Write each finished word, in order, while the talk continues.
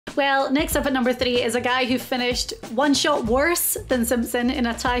Well, next up at number 3 is a guy who finished one shot worse than Simpson in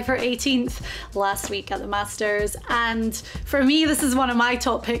a tie for 18th last week at the Masters. And for me, this is one of my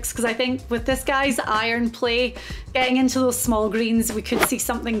top picks because I think with this guy's iron play, getting into those small greens, we could see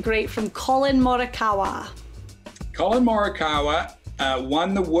something great from Collin Morikawa. Collin Morikawa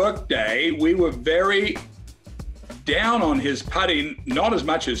won the workday. We were very down on his putting, not as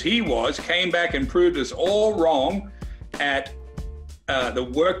much as he was, came back and proved us all wrong at the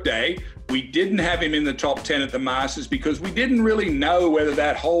workday. We didn't have him in the top 10 at the Masters because we didn't really know whether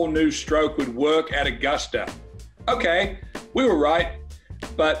that whole new stroke would work at Augusta. Okay, we were right,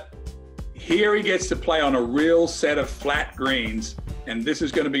 but here he gets to play on a real set of flat greens, and this is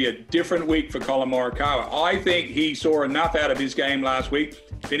going to be a different week for Collin Morikawa. I think he saw enough out of his game last week,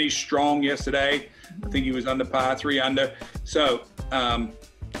 finished strong yesterday. I think he was under par, 3 under. So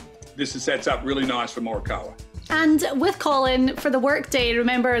this sets up really nice for Morikawa. And with Collin, for the workday,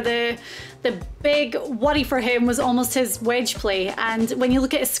 remember the big worry for him was almost his wedge play. And when you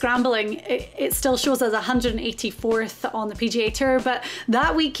look at his scrambling, it still shows as 184th on the PGA Tour. But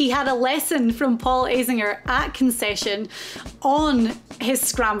that week he had a lesson from Paul Azinger at Concession on his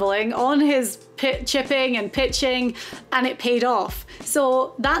scrambling, on his chipping and pitching, and it paid off.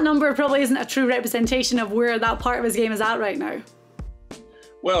 So that number probably isn't a true representation of where that part of his game is at right now.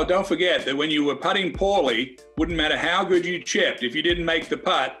 Well, don't forget that when you were putting poorly, wouldn't matter how good you chipped. If you didn't make the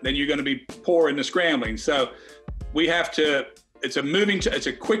putt, then you're going to be poor in the scrambling. So we have to, it's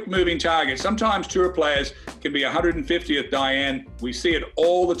a quick moving target. Sometimes tour players can be 150th, Diane. We see it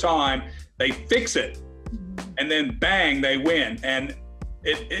all the time. They fix it and then bang, they win. And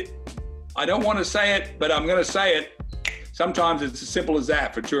I don't want to say it, but I'm going to say it. Sometimes it's as simple as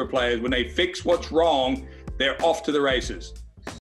that for tour players. When they fix what's wrong, they're off to the races.